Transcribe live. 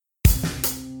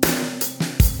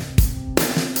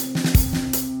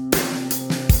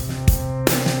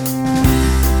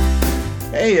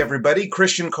Hey everybody,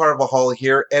 Christian Carvajal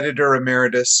here, editor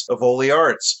emeritus of Oli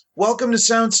Arts. Welcome to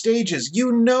Sound Stages.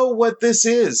 You know what this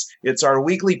is. It's our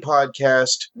weekly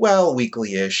podcast, well,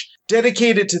 weekly-ish,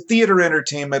 dedicated to theater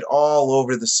entertainment all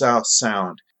over the South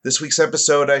Sound. This week's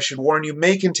episode, I should warn you,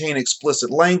 may contain explicit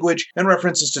language and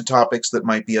references to topics that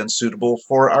might be unsuitable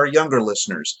for our younger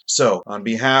listeners. So, on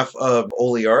behalf of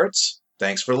Oli Arts,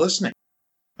 thanks for listening.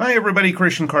 Hi everybody,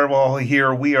 Christian Carvajal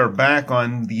here. We are back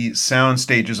on the Sound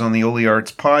Stages on the Oli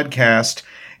Arts podcast,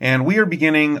 and we are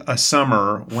beginning a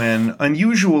summer when,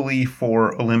 unusually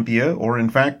for Olympia, or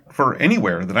in fact for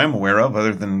anywhere that I'm aware of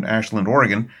other than Ashland,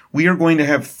 Oregon, we are going to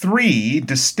have 3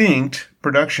 distinct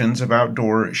productions of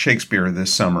outdoor Shakespeare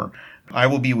this summer. I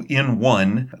will be in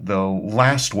one, the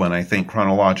last one I think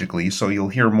chronologically, so you'll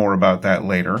hear more about that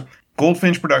later.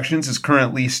 Goldfinch Productions is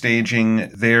currently staging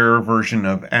their version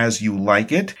of As You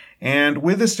Like It, and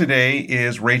with us today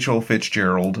is Rachel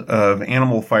Fitzgerald of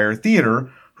Animal Fire Theater,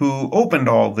 who opened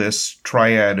all this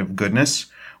triad of goodness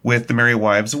with The Merry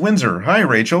Wives of Windsor. Hi,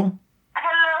 Rachel.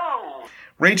 Hello.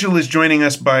 Rachel is joining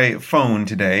us by phone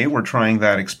today. We're trying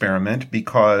that experiment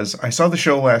because I saw the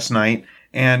show last night,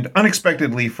 and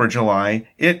unexpectedly for July,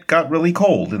 it got really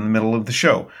cold in the middle of the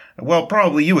show. Well,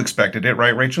 probably you expected it,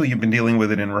 right, Rachel? You've been dealing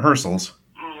with it in rehearsals.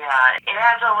 Yeah, it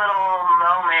has a little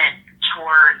moment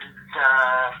toward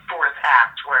the fourth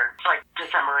act where it's like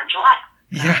December and July.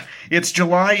 Yeah, it's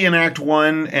July in Act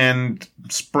 1 and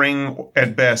spring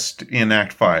at best in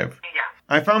Act 5. Yeah.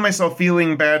 I found myself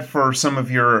feeling bad for some of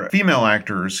your female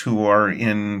actors who are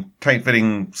in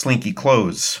tight-fitting, slinky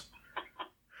clothes.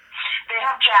 They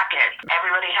have jackets.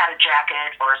 Everybody had a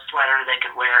jacket or a sweater they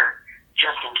could wear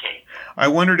just in case. I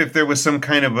wondered if there was some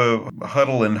kind of a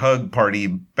huddle and hug party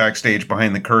backstage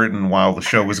behind the curtain while the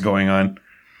show was going on.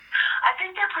 I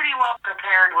think they're pretty well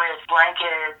prepared with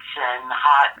blankets and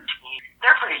hot tea.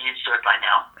 They're pretty used to it by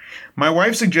now. My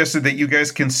wife suggested that you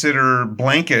guys consider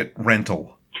blanket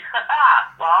rental.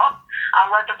 Well,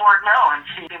 I'll let the board know and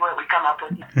see what we come up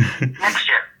with next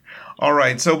year. All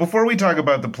right, so before we talk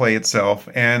about the play itself,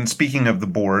 and speaking of the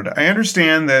board, I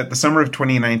understand that the summer of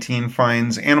 2019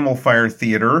 finds Animal Fire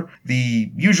Theater,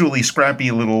 the usually scrappy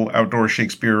little outdoor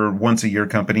Shakespeare once-a-year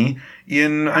company,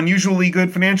 in unusually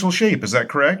good financial shape. Is that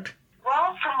correct?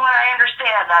 Well, from what I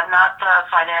understand, I'm not the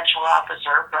financial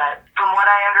officer, but from what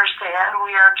I understand,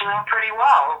 we are doing pretty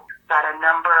well. Got a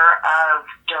number of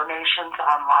donations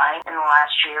online in the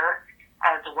last year,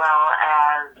 as well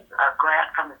as a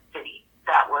grant from the city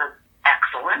that was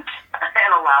excellent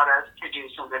and allowed us to do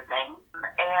some good things.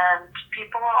 And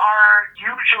people are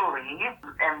usually,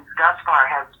 and thus far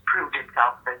has proved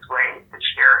itself this way this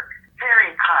year,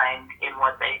 very kind in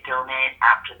what they donate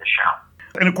after the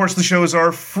show. And of course the shows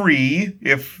are free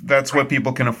if that's what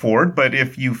people can afford, but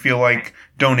if you feel like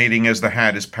donating as the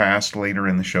hat is passed later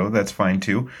in the show, that's fine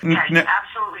too. Yeah, you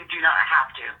absolutely do not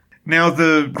have to. Now,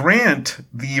 the grant,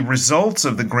 the results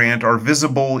of the grant are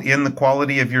visible in the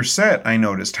quality of your set, I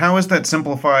noticed. How is that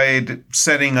simplified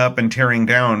setting up and tearing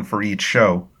down for each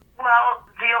show? Well,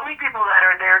 the only people that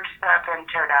are there to set up and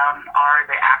tear down are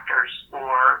the actors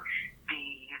or the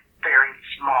very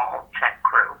small tech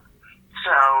crew.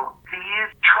 So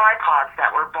these tripods that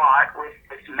were bought with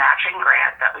this matching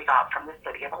grant that we got from the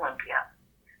City of Olympia,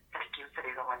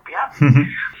 City of Olympia.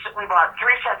 So we bought 3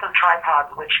 sets of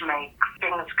tripods, which make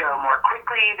things go more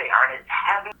quickly. They aren't as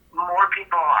heavy. More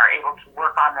people are able to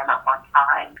work on them at one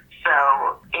time.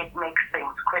 So it makes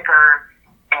things quicker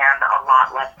and a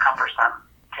lot less cumbersome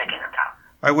taking them down.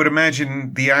 I would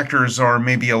imagine the actors are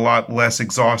maybe a lot less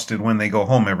exhausted when they go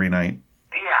home every night.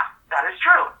 Yeah, that is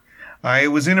true. I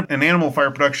was in an Animal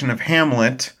Fire production of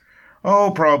Hamlet,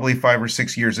 probably 5 or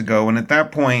 6 years ago. And at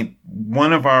that point,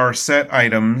 one of our set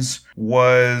items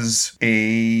was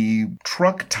a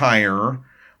truck tire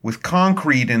with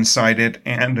concrete inside it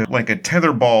and like a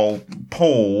tetherball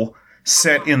pole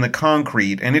set in the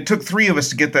concrete. And it took 3 of us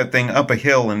to get that thing up a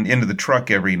hill and into the truck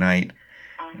every night.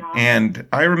 And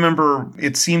I remember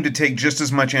it seemed to take just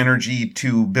as much energy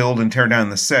to build and tear down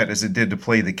the set as it did to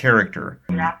play the character.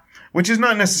 Yeah. Which is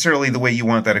not necessarily the way you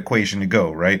want that equation to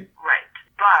go, right? Right.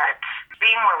 But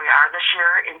being where we are this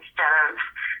year, instead of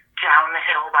down the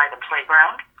hill by the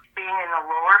playground, being in the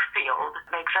lower field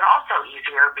makes it also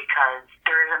easier because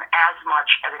there isn't as much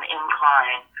of an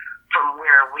incline from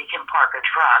where we can park a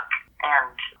truck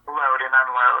and load and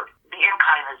unload. The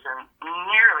incline isn't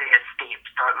nearly as steep,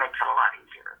 so it makes it a lot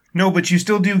easier. No, but you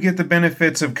still do get the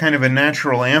benefits of kind of a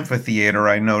natural amphitheater,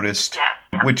 I noticed,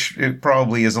 Yes. which it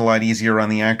probably is a lot easier on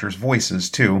the actors' voices,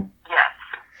 too. Yes.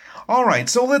 All right,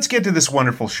 so let's get to this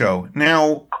wonderful show.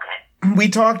 Now, Okay. we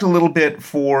talked a little bit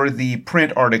for the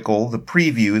print article, the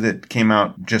preview that came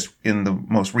out just in the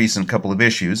most recent couple of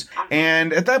issues.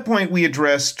 And at that point, we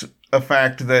addressed a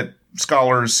fact that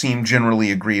scholars seem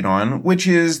generally agreed on, which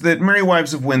is that Merry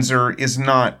Wives of Windsor is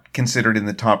not considered in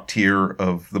the top tier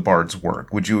of the Bard's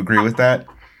work. Would you agree with that?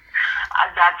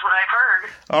 That's what I've heard.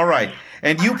 All right.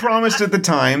 And you promised at the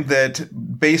time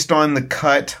that based on the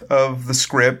cut of the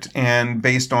script and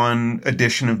based on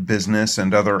addition of business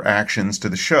and other actions to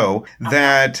the show,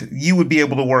 that you would be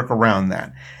able to work around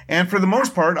that. And for the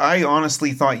most part, I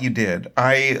honestly thought you did.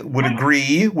 I would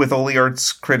agree with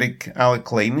Oliart's critic Alec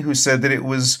Clayton, who said that it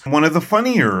was one of the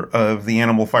funnier of the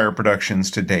Animal Fire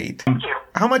productions to date. Thank you.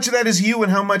 How much of that is you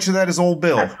and how much of that is Old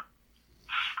Bill? Well,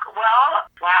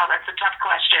 wow, that's a tough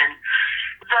question.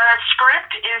 The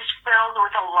script is filled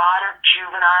with a lot of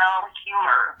juvenile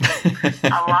humor.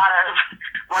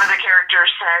 One of the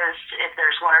characters says, if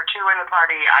there's one or two in the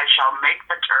party, I shall make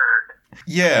the turd.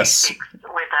 Yes. He speaks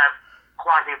with a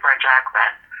quasi-French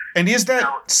accent. And is that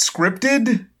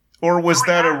scripted, or was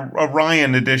that a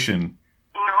Ryan edition?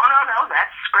 No,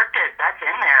 that's scripted. That's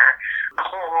in there. The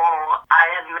whole, I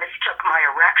have mistook my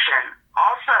erection,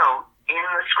 also in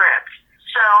the script.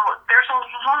 So there's a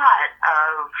lot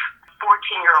of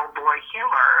 14-year-old boy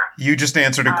humor. You just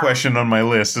answered a question on my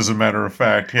list, as a matter of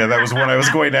fact. Yeah, that was one I was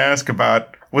going to ask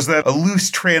about. Was that a loose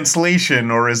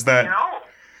translation, or is that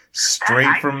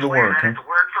straight from the work? That is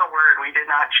word for word. We did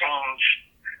not change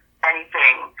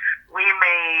anything. We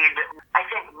made, I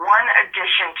think, one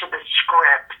addition to the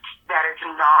script that is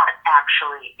not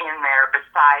actually in there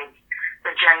besides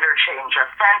the gender change of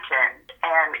Fenton.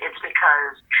 And it's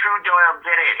because Drew Doyle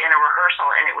did it in a rehearsal,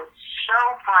 and it was so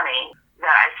funny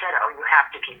that I said, oh, you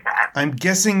have to keep that. I'm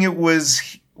guessing it was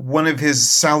one of his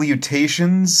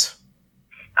salutations?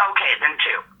 Okay, then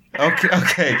two.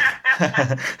 Okay.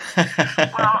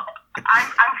 Well,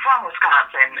 I'm from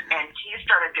Wisconsin, and he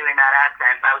started doing that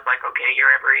accent, and I was like, okay,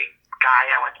 you're every guy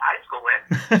I went to high school with.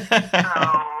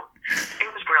 So it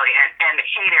was brilliant. And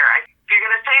hey there, if you're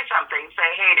going to say something, say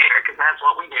hey there, because that's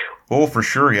what we do. Oh, for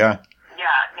sure, yeah.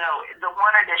 Yeah, no, the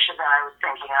one addition that I was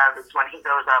thinking of is when he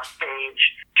goes off stage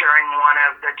during one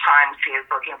of the times he is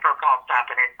looking for Falstaff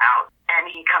in his house, and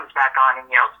he comes back on and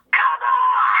yells, "Come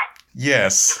on!"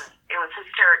 Yes. It was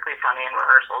hysterically funny in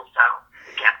rehearsal, so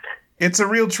we kept it. It's a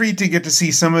real treat to get to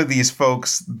see some of these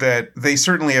folks that they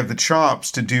certainly have the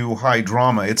chops to do high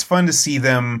drama. It's fun to see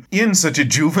them in such a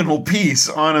juvenile piece,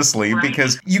 honestly, Right.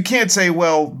 because you can't say,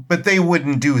 well, but they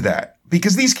wouldn't do that.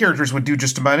 Because these characters would do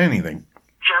just about anything.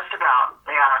 Just about,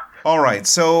 yeah. All right,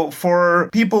 so for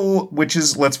people, which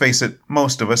is, let's face it,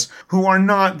 most of us, who are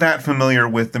not that familiar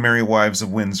with the Merry Wives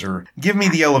of Windsor, give me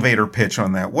the elevator pitch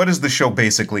on that. What is the show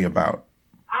basically about?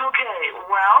 Okay,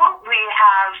 well, we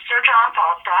have Sir John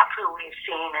Falstaff, who we've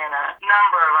seen in a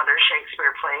number of other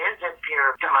Shakespeare plays, if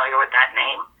you're familiar with that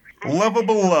name.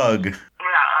 Lovable Lug. Yeah,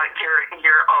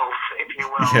 your oaf, if you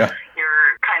will. Yeah. Your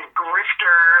kind of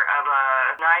grifter of a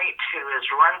knight who has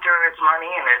run through his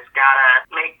money and has got to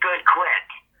make good quick.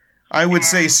 I would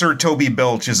say Sir Toby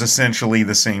Belch is essentially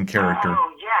the same character.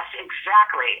 Oh, yes,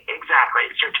 exactly.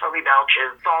 Sir Toby Belch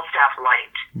is Falstaff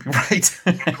Light. Right.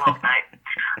 In Twelfth Night.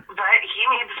 But he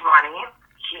needs money.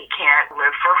 He can't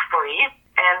live for free.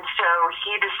 And so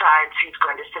he decides he's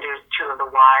going to seduce two of the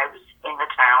wives in the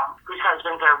town, whose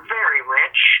husbands are very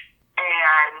rich,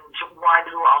 and one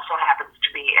who also happens to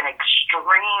be an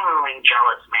extremely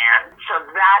jealous man. So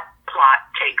that plot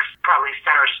takes probably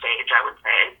center stage, I would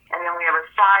say. And then we have a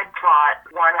side plot,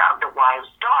 one of the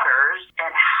wives' daughters, and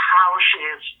how she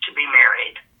is to be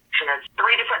married. She has 3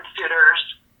 different suitors,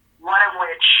 one of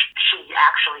which she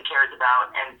actually cares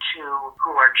about, and 2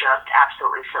 who are just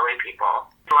absolutely silly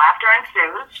people. Laughter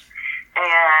ensues,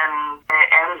 and it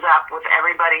ends up with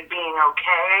everybody being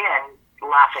okay and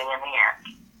laughing in the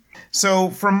end. So,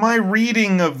 from my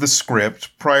reading of the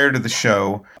script prior to the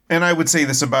show, and I would say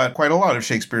this about quite a lot of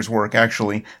Shakespeare's work,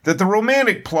 actually, that the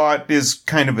romantic plot is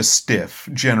kind of a stiff,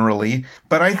 generally,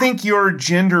 but I think your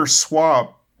gender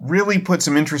swap really put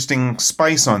some interesting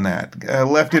spice on that,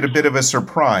 left it a bit of a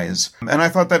surprise, and I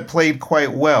thought that played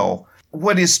quite well.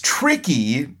 What is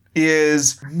tricky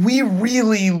is we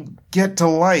really get to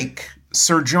like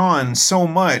Sir John so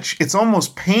much, it's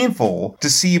almost painful to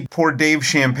see poor Dave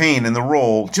Champagne in the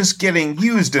role just getting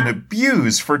used and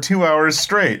abused for 2 hours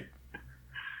straight.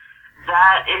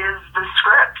 That is the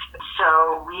script.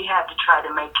 So we had to try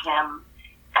to make him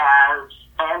as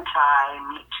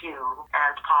anti-Me Too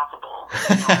as possible.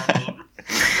 You know what I mean?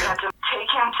 We had to take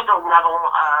him to the level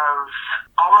of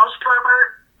almost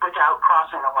pervert without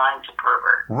crossing the line to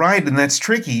pervert. Right, and that's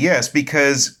tricky, yes,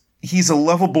 because he's a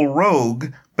lovable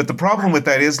rogue, but the problem with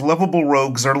that is lovable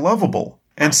rogues are lovable.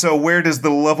 And so where does the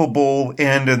lovable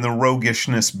end and the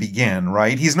roguishness begin,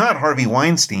 right? He's not Harvey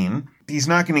Weinstein. He's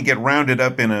not going to get rounded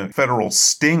up in a federal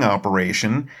sting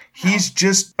operation. He's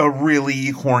just a really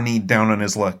horny,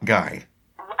 down-on-his-luck guy.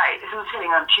 Right, who's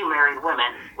hitting on 2 married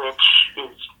women, which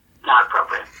is not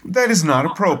appropriate. That is not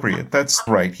appropriate. That's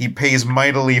right. He pays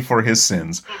mightily for his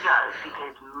sins. He does. He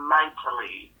pays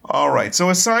mightily. All right. So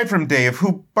aside from Dave,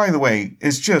 who, by the way,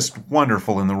 is just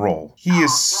wonderful in the role. He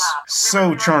is so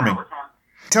really charming.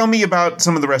 Tell me about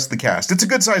some of the rest of the cast. It's a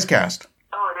good-sized cast.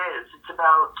 Oh, it is. It's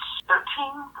about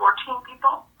 13, 14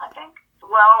 people, I think.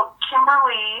 Well,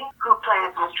 Kimberly, who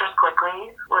plays Mistress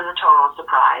Quickly, was a total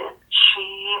surprise. She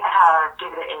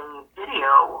did a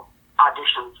video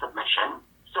audition submission,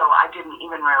 so I didn't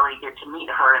even really get to meet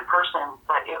her in person,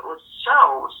 but it was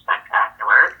so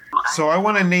spectacular. So I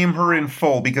want to name her in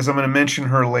full because I'm going to mention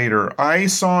her later. I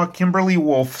saw Kimberly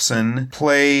Wolfson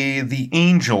play the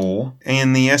Angel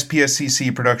in the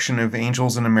SPSCC production of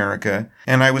Angels in America,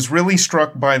 and I was really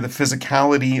struck by the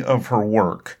physicality of her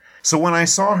work. So when I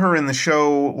saw her in the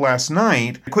show last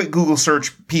night, a quick Google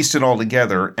search pieced it all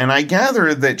together, and I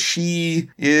gather that she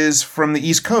is from the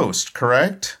East Coast,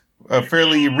 correct? A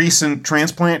fairly recent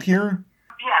transplant here?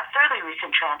 Yeah, fairly recent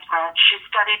transplant. She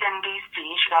studied in D.C.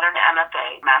 She got an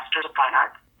MFA, Master's of Fine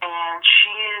Arts, and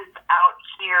she is out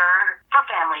here for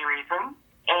family reasons,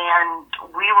 and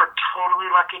we were totally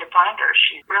lucky to find her.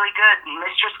 She's really good.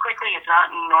 Mistress Quickly is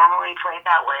not normally played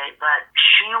that way, but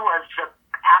she was the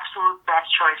absolute best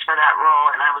choice for that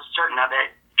role, and I was certain of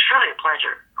it. Truly a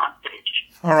pleasure on stage.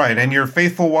 All right, and your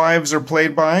faithful wives are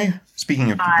played by,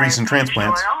 speaking of recent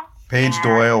transplants, Paige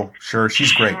Doyle. Sure,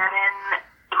 she's great. Shannon,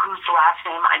 whose last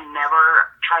name I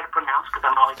never try to pronounce because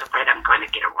I'm always afraid I'm going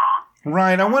to get it wrong.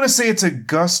 Right, I want to say it's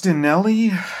Augustinelli.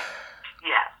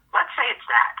 Yes, let's say it's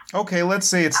that. Okay, let's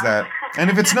say it's that. And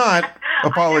if it's not,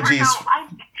 apologies.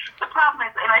 The problem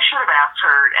is, and I should have asked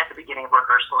her at the beginning of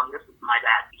rehearsal, and this is my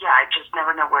bad. Yeah, I just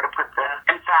never know where to put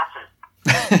the emphasis.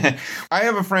 I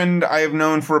have a friend I have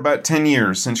known for about 10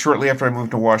 years, since shortly after I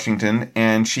moved to Washington,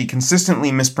 and she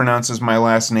consistently mispronounces my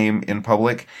last name in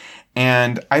public,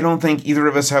 and I don't think either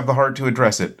of us have the heart to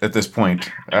address it at this point.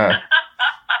 I'm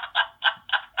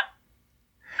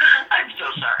so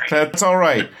sorry. That's all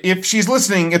right. If she's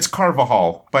listening, it's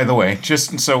Carvajal, by the way,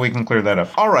 just so we can clear that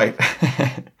up. All right.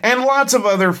 And lots of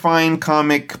other fine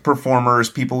comic performers,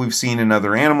 people we've seen in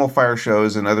other Animal Fire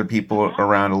shows, and other people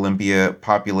around Olympia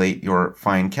populate your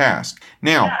fine cast.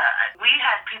 Now, we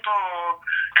had people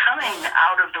coming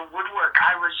out of the woodwork.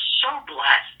 I was so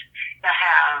blessed to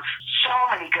have so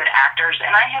many good actors,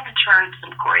 and I had to turn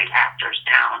some great actors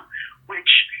down, which,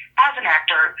 as an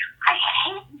actor, I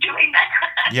hate doing that.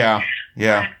 Yeah.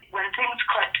 But when things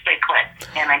clicked, they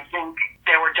clicked, and I think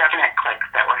there were definite clicks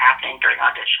that were happening during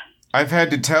audition. I've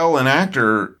had to tell an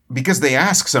actor, because they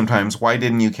ask sometimes, why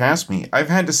didn't you cast me? I've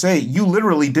had to say, you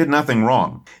literally did nothing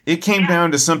wrong. It came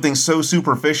down to something so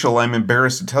superficial I'm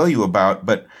embarrassed to tell you about,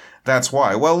 but that's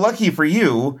why. Well, lucky for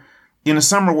you, in a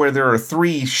summer where there are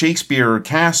 3 Shakespeare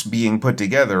casts being put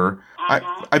together,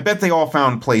 I bet they all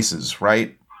found places, right?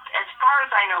 As far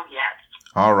as I know,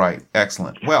 yes. All right.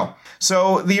 Excellent. Well,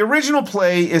 so the original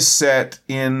play is set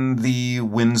in the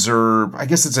Windsor, I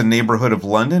guess it's a neighborhood of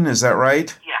London, is that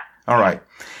right? Yeah. All right.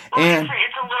 Well, And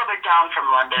it's a little bit down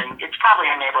from London. It's probably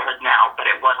a neighborhood now, but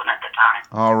it wasn't at the time.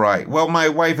 all right. Well, my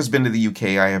wife has been to the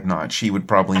UK. I have not. She would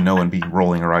probably know and be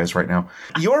rolling her eyes right now.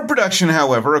 Your production,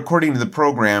 however, according to the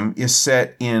program, is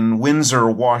set in Windsor,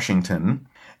 Washington.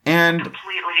 And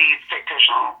Completely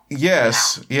fictional.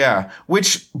 yes, yeah,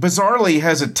 which bizarrely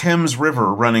has a Thames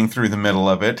River running through the middle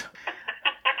of it.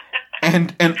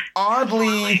 And an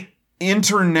oddly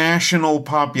international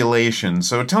population.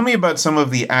 So tell me about some of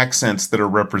the accents that are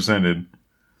represented.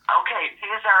 Okay,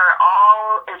 these are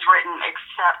all as written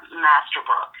except Master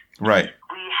Brooke. Right.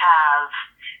 We have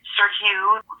Sir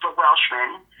Hugh, the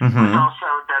Welshman, Mm-hmm. who's also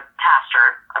the pastor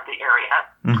of the area,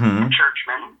 Mm-hmm.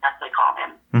 churchman, as they call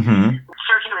him. Mm-hmm.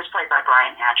 Sir Hugh is played by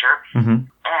Brian Hatcher, Mm-hmm.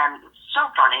 and so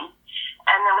funny.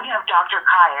 And then we have Dr.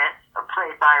 Caius,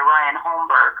 played by Ryan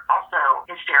Holmberg, also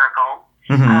hysterical.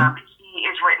 Mm-hmm. He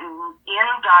is written in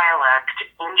dialect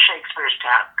in Shakespeare's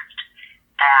text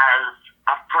as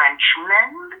a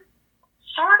Frenchman,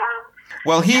 sort of.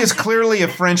 Well, he is clearly a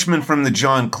Frenchman from the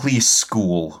John Cleese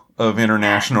School of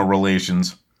International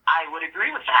Relations. I would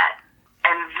agree with that.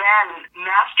 And then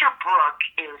Master Brooke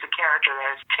is a character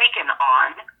that is taken on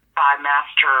by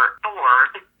Master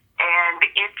Ford, and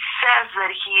it says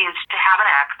that he is to have an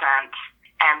accent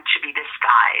and to be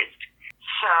disguised.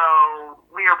 So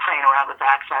we were playing around with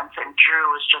accents, and Drew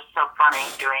was just so funny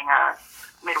doing a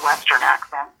Midwestern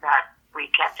accent that we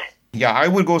kept it. Yeah, I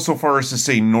would go so far as to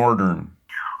say Northern.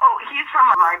 Oh, he's from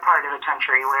my part of the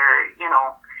country where,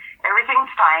 everything's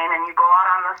fine, and you go out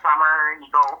on the summer, and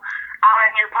you go out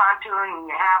on your pontoon, and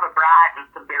you have a brat and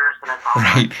some beers, and it's all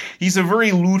right. He's a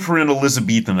very Lutheran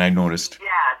Elizabethan, I noticed.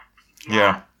 Yes.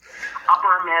 Yeah.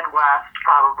 Upper Midwest,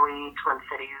 probably Twin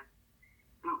Cities,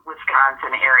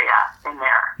 Wisconsin area in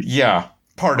there. Yeah,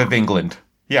 part of England.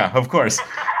 Yeah, of course.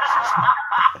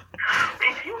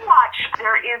 If you watch,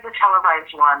 there is a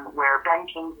televised one where Ben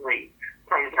Kingsley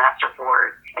plays Master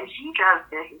Ford, and he does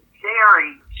this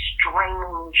very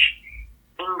strange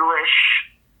English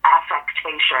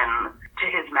affectation to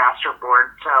his Master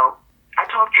Ford. So I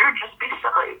told Drew, just be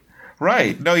silly.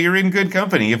 Right. No, you're in good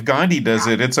company. If Gandhi does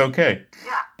it, it's okay.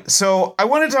 Yeah. So I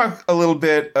want to talk a little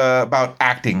bit about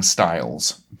acting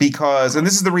styles because, and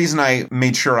this is the reason I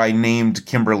made sure I named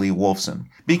Kimberly Wolfson,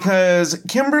 because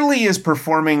Kimberly is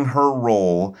performing her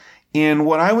role in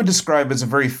what I would describe as a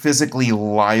very physically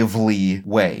lively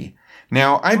way.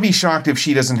 Now, I'd be shocked if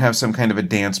she doesn't have some kind of a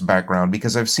dance background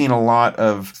because I've seen a lot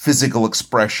of physical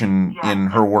expression in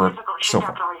her work so far.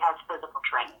 She definitely has physical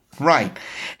training. Right.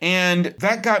 And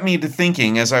that got me to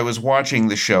thinking as I was watching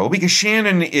the show, because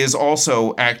Shannon is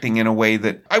also acting in a way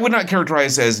that I would not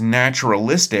characterize as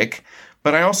naturalistic,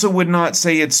 but I also would not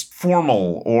say it's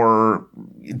formal or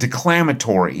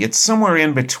declamatory. It's somewhere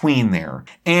in between there.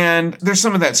 And there's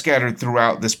some of that scattered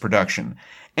throughout this production.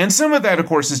 And some of that, of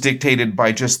course, is dictated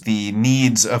by just the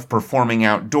needs of performing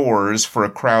outdoors for a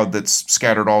crowd that's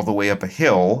scattered all the way up a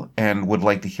hill and would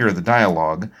like to hear the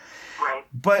dialogue. Right.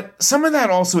 But some of that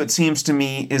also, it seems to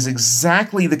me, is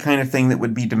exactly the kind of thing that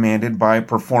would be demanded by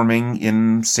performing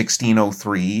in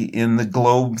 1603 in the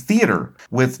Globe Theater,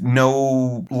 with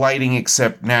no lighting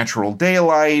except natural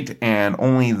daylight and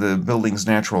only the building's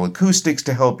natural acoustics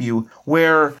to help you,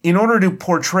 where in order to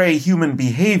portray human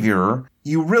behavior,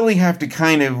 you really have to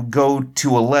kind of go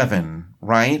to 11,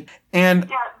 right? And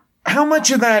how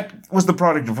much of that was the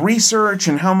product of research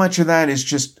and how much of that is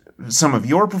just some of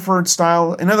your preferred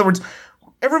style? In other words,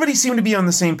 everybody seemed to be on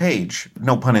the same page.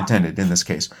 No pun intended in this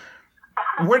case.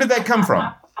 Where did that come from?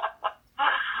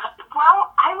 Well,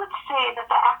 I would say that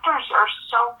the actors are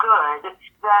so good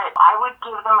that I would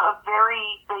give them a very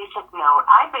basic note.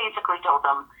 I basically told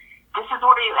them, this is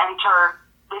where you enter,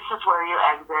 this is where you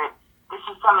exit, this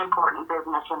is some important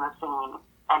business in the scene,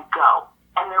 and go.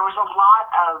 And there was a lot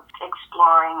of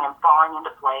exploring and falling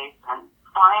into place and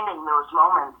finding those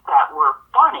moments that were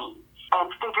funny and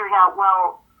figuring out,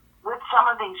 well, with some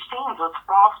of these scenes with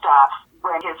Falstaff,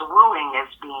 when his wooing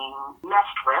is being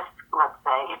messed with, let's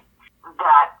say,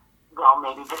 that, well,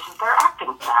 maybe this is their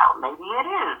acting style. Maybe it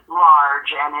is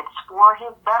large and it's for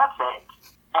his benefit.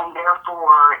 And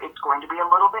therefore, it's going to be a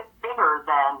little bit bigger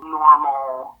than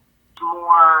normal,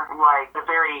 more like the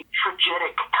very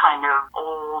tragic kind of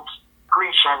old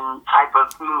Grecian type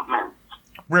of movements.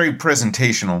 Very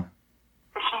presentational.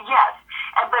 Yes,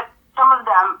 but some of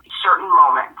them, certain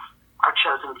moments, are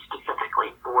chosen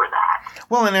specifically for that.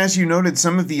 Well, and as you noted,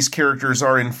 some of these characters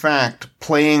are in fact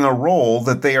playing a role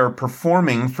that they are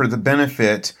performing for the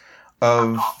benefit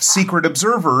of secret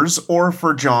observers or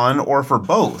for John or for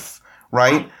both,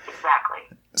 right?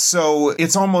 Exactly. So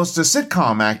it's almost a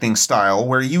sitcom acting style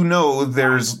where you know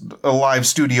there's a live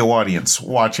studio audience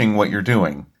watching what you're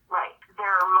doing. Right. There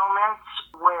are moments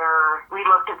where we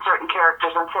looked at certain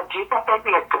characters and said, do you think they'd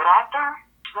be a good actor?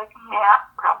 She's like, yeah,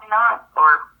 probably not.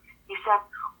 Or he said,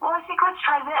 well, I think let's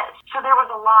try this. So there was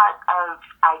a lot of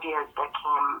ideas that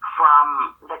came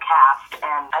from the cast,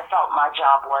 and I felt my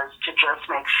job was to just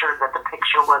make sure that the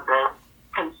picture was as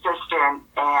consistent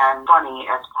and funny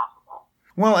as possible.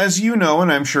 Well, as you know,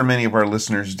 and I'm sure many of our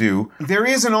listeners do, there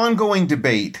is an ongoing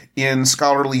debate in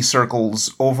scholarly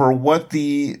circles over what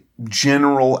the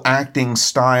general acting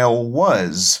style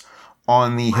was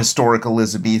on the historic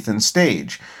Elizabethan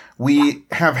stage. We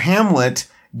have Hamlet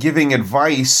giving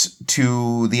advice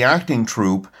to the acting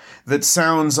troupe that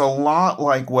sounds a lot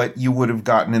like what you would have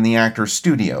gotten in the actor's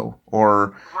studio,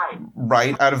 or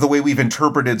right out of the way we've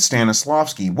interpreted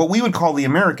Stanislavski, what we would call the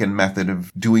American method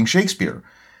of doing Shakespeare.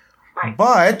 Right.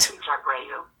 But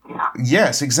Yeah.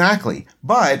 yes, exactly.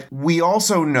 But we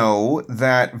also know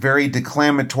that very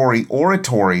declamatory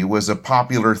oratory was a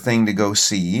popular thing to go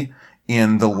see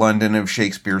in the London of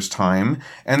Shakespeare's time,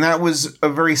 and that was a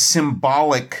very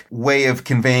symbolic way of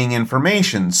conveying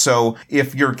information. So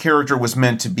if your character was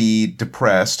meant to be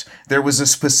depressed, there was a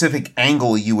specific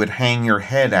angle you would hang your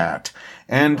head at.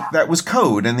 And that was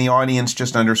code, and the audience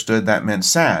just understood that meant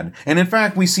sad. And in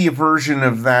fact, we see a version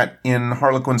of that in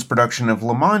Harlequin's production of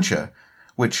La Mancha,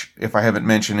 which, if I haven't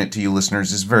mentioned it to you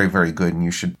listeners, is very, very good, and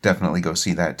you should definitely go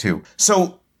see that too.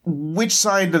 So, which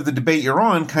side of the debate you're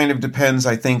on kind of depends,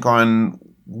 I think, on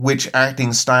which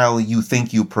acting style you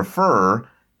think you prefer,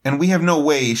 and we have no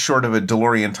way, short of a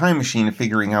DeLorean time machine, of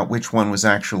figuring out which one was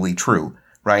actually true,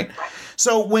 right?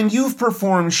 So, when you've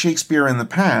performed Shakespeare in the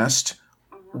past,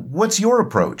 what's your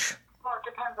approach? Well, it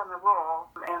depends on the role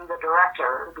and the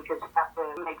director, because you have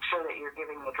to make sure that you're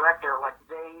giving the director what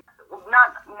they,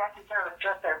 not necessarily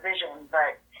just their vision,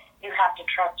 but you have to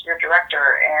trust your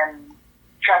director and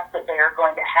trust that they are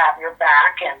going to have your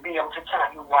back and be able to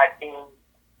tell you what is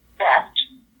best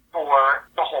for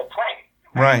the whole play.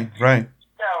 Right.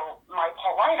 So my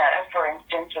Paulina, for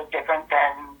instance, is different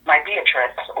than my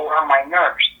Beatrice or my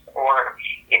nurse, or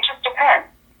it just depends.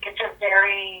 It's a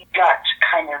very gut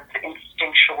kind of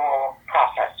instinctual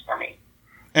process for me.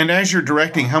 And as you're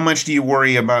directing, how much do you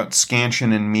worry about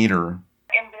scansion and meter?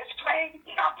 In this play,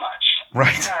 not much.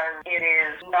 Right. Because it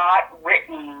is not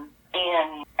written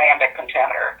in iambic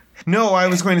pentameter. No, I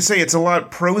was going to say it's a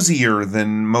lot prosier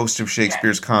than most of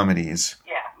Shakespeare's comedies.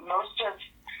 Yeah,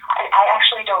 I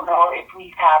actually don't know if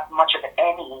we have much of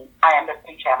any iambic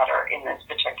pentameter in this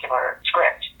particular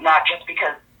script. Not just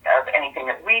because of anything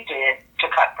that we did to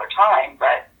cut for time,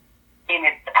 but in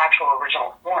its actual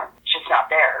original form. It's just not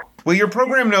there. Well, your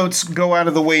program notes go out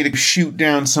of the way to shoot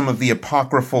down some of the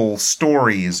apocryphal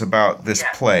stories about this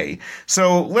play.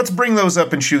 So let's bring those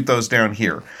up and shoot those down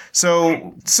here.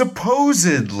 So,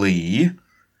 supposedly,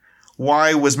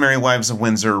 why was Merry Wives of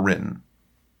Windsor written?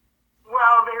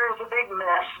 Well, there is a big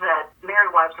myth that Merry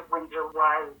Wives of Windsor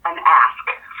was an ask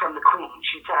from the Queen.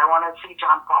 She said, I want to see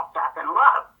John Falstaff in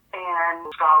love. And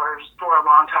scholars for a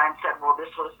long time said, well, this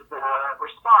was the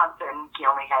response, and he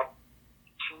only had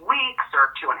 2 weeks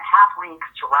or 2.5 weeks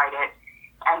to write it,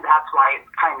 and that's why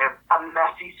it's kind of a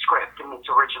messy script in its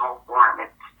original form.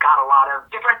 It's got a lot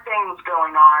of different things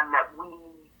going on that we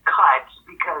cut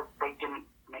because they didn't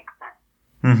make sense.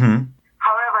 Mm-hmm.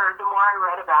 However, the more I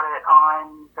read about it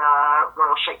on the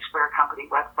Royal Shakespeare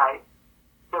Company website,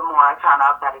 the more I found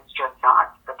out that it's just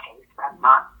not the case. That's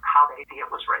not how they see it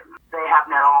was written. They have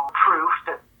no proof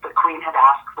that the Queen had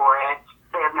asked for it.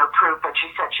 They have no proof that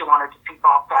she said she wanted to see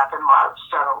Falstaff in love.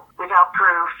 So without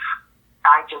proof,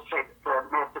 I just say that the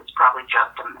myth is probably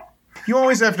just a myth. You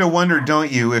always have to wonder,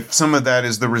 don't you, if some of that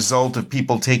is the result of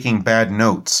people taking bad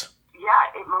notes?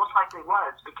 Yeah, it most likely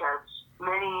was, because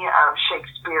many of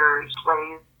Shakespeare's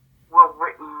plays were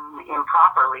written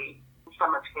improperly.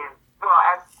 Some of his,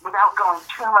 without going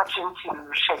too much into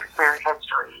Shakespeare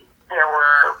history, there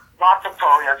were lots of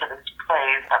folios of his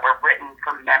plays that were written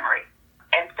from memory.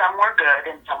 And some were good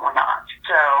and some were not.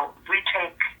 So we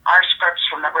take our scripts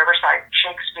from the Riverside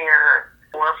Shakespeare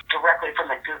or directly from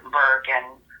the Gutenberg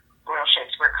and Royal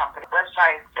Shakespeare Company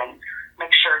websites and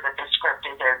make sure that the script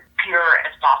is as pure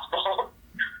as possible.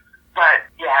 But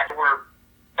yeah, they were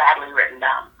badly written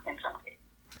down in some cases.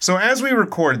 So as we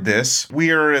record this,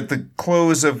 we are at the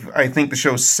close of, I think, the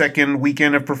show's second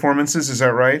weekend of performances. Is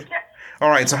that right? Yes. All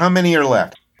right, so how many are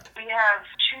left? We have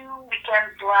 2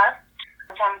 weekends left.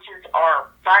 Performances are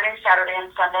Friday, Saturday,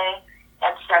 and Sunday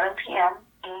at 7 p.m.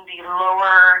 in the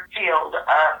lower field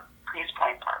of Cleves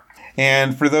Point Park.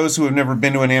 And for those who have never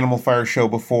been to an Animal Fire show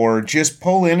before, just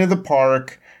pull into the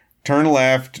park, turn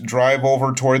left, drive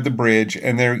over toward the bridge,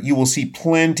 and there you will see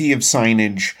plenty of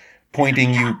signage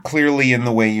pointing you clearly in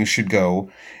the way you should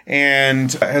go.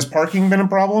 And has parking been a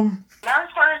problem? Not as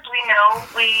far as we know.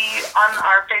 We, on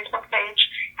our Facebook page,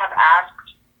 have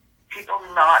asked people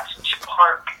not to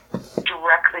park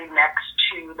directly next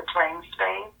to the playing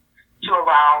space to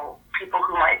allow people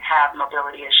who might have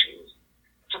mobility issues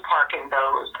to park in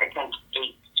those, I think, 8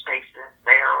 spaces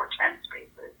there or 10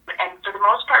 spaces. And for the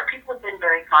most part, people have been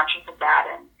very conscious of that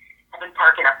and have been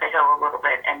parking up the hill a little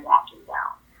bit and walking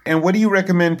down. And what do you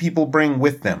recommend people bring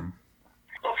with them?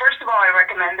 Well, first of all, I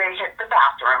recommend they hit the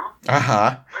bathroom.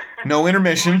 No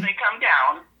intermission. When they come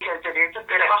down, because it is a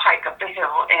bit of a hike up the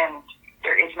hill, and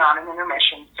there is not an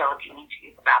intermission, so if you need to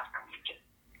use the bathroom, you just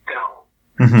go.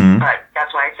 Mm-hmm. But that's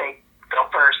why I say go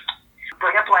first.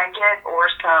 Bring a blanket or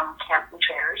some camping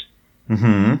chairs.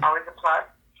 Mm-hmm. Always a plus.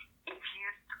 If you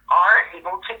are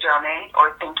able to donate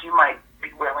or think you might be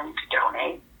willing to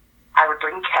donate, I would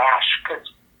bring cash, because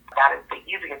that is the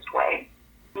easiest way.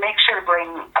 Make sure to bring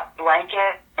a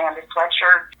blanket and a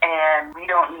sweatshirt, and we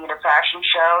don't need a fashion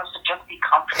show, so just be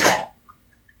comfortable.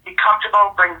 Be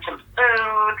comfortable, bring some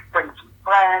food, bring some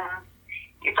friends.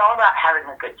 It's all about having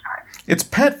a good time. It's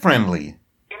pet-friendly.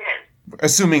 It is.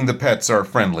 Assuming the pets are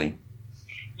friendly.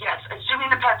 Yes, assuming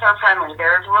the pets are friendly.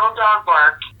 There's a little dog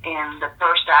bark in the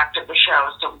first act of the show,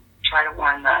 so try to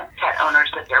warn the pet owners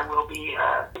that there will be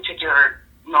a particular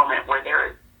moment where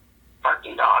there is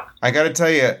barking dogs. I got to tell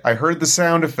you, I heard the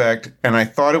sound effect, and I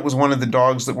thought it was one of the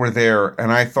dogs that were there,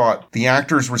 and I thought the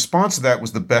actor's response to that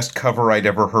was the best cover I'd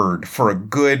ever heard for a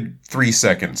good 3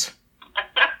 seconds.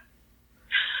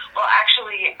 Well,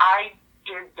 actually, I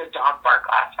did the dog bark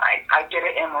last night. I did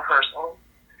it in rehearsal.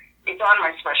 It's on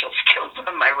my special skills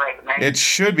on my resume. It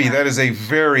should be. That is a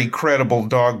very credible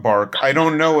dog bark. I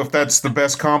don't know if that's the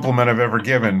best compliment I've ever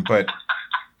given, but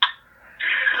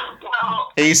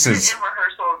well, aces. In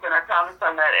rehearsals, and I promised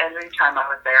them that every time I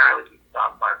was there, I would use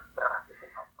dog bark. So I did the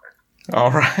dog bark.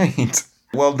 All right.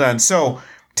 Well done. So,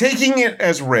 taking it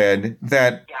as read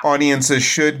that audiences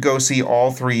should go see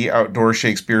all 3 outdoor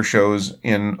Shakespeare shows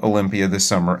in Olympia this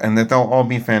summer, and that they'll all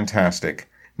be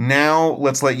fantastic. Now,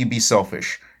 let's let you be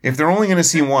selfish. If they're only going to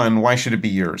see one, why should it be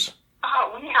yours?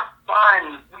 Oh, we have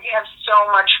fun. We have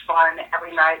so much fun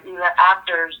every night. And the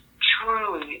actors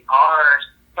truly are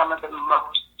some of the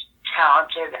most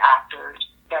talented actors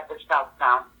that the South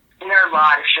Sound. And there are a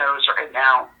lot of shows right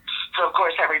now. So, of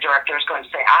course, every director is going to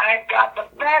say, I've got the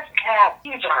best cast.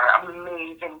 These are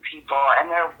amazing people,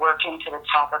 and they're working to the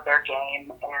top of their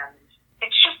game. And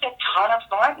it's just a ton of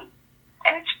fun.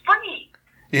 And it's free.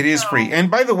 It is free. And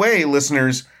by the way,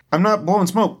 listeners, I'm not blowing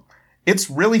smoke. It's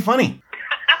really funny.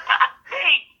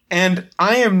 And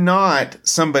I am not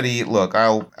somebody, look,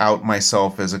 I'll out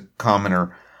myself as a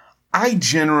commoner. I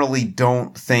generally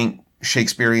don't think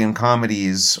Shakespearean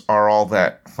comedies are all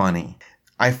that funny.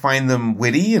 I find them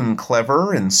witty and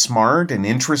clever and smart and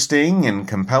interesting and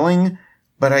compelling,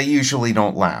 but I usually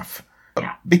don't laugh.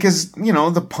 Because,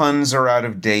 the puns are out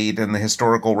of date and the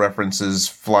historical references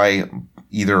fly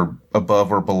either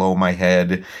above or below my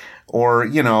head. Or,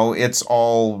 it's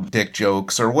all dick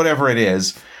jokes or whatever it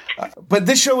is. But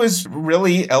this show is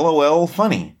really LOL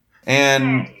funny.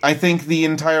 And I think the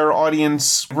entire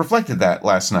audience reflected that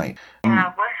last night.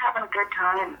 Yeah, we're having a good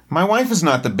time. My wife is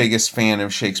not the biggest fan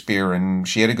of Shakespeare, and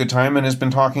she had a good time and has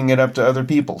been talking it up to other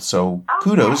people. So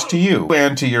kudos to you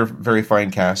and to your very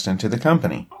fine cast and to the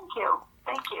company.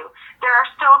 Thank you. There are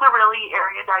still the really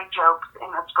erudite jokes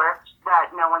in the script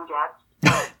that no one gets.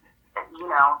 But,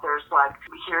 there's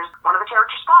here's one of the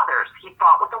character's fathers. He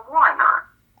fought with a warrener,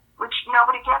 which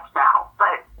nobody gets now.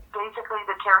 But basically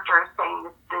the character is saying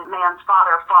that the man's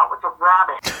father fought with a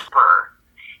rabbit spur.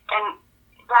 And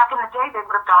back in the day, they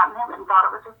would have gotten him and thought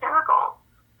it was hysterical.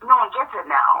 No one gets it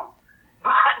now.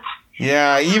 But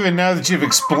yeah, even now that you've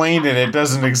explained it, it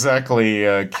doesn't exactly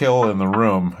kill in the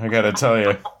room, I gotta tell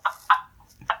you.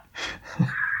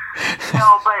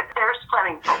 No, but there's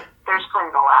plenty to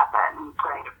laugh at and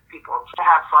plenty of people to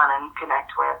have fun and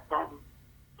connect with, and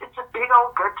it's a big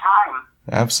old good time.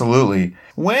 Absolutely.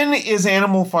 When is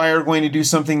Animal Fire going to do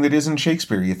something that isn't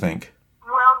Shakespeare, you think?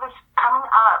 Well, this coming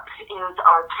up is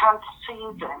our 10th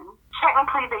season.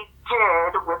 Technically, they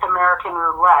did with American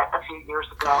Roulette a few years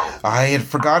ago. I had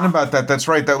forgotten about that. That's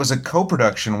right. That was a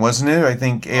co-production, wasn't it? I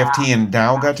think AFT and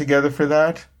Dow got together for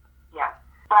that. Yes.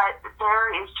 But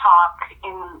there is talk,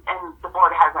 and the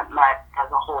board hasn't met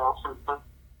as a whole since the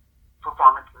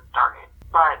performances started.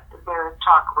 But there is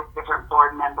talk with different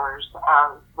board members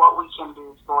of what we can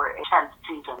do for a 10th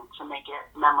season to make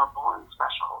it memorable and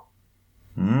special.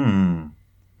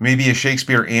 Maybe a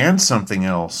Shakespeare and something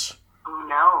else. Who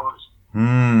knows?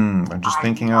 I'm just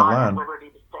thinking out loud. I'm not at liberty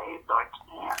to say, so I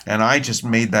can't. And I just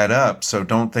made that up, so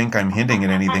don't think I'm hinting at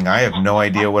anything. I have no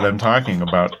idea what I'm talking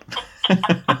about.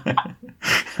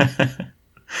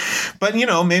 But,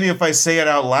 maybe if I say it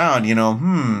out loud,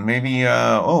 maybe,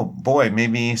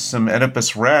 maybe some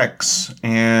Oedipus Rex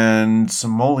and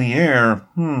some Moliere.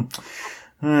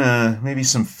 Maybe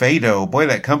some Phaedo. Boy,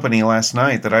 that company last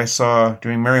night that I saw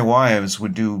doing Merry Wives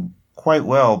would do quite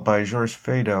well by Georges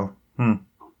Feydeau.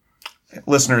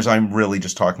 Listeners, I'm really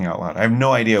just talking out loud. I have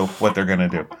no idea what they're going to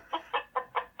do.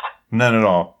 None at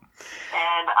all.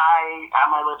 And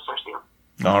my lips are sealed.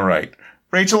 All right.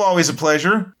 Rachel, always a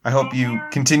pleasure. I hope you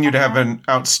continue to have an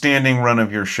outstanding run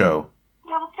of your show.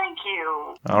 Yeah, well, thank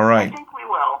you. All right. I think we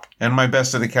will. And my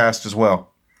best to the cast as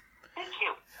well. Thank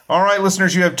you. All right,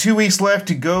 listeners, you have 2 weeks left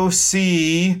to go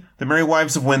see The Merry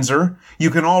Wives of Windsor.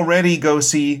 You can already go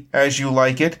see As You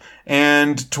Like It.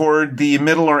 And toward the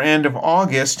middle or end of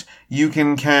August, you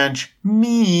can catch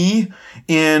me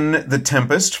in The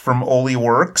Tempest from Oli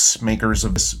Works, makers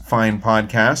of this fine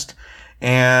podcast,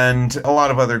 and a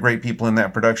lot of other great people in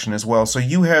that production as well. So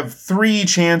you have 3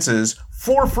 chances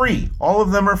for free. All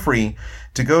of them are free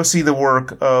to go see the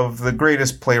work of the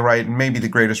greatest playwright and maybe the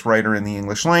greatest writer in the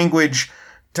English language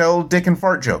tell dick and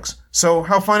fart jokes. So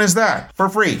how fun is that? For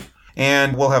free.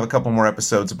 And we'll have a couple more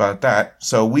episodes about that.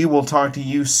 So we will talk to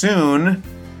you soon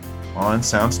on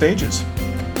Sound Stages.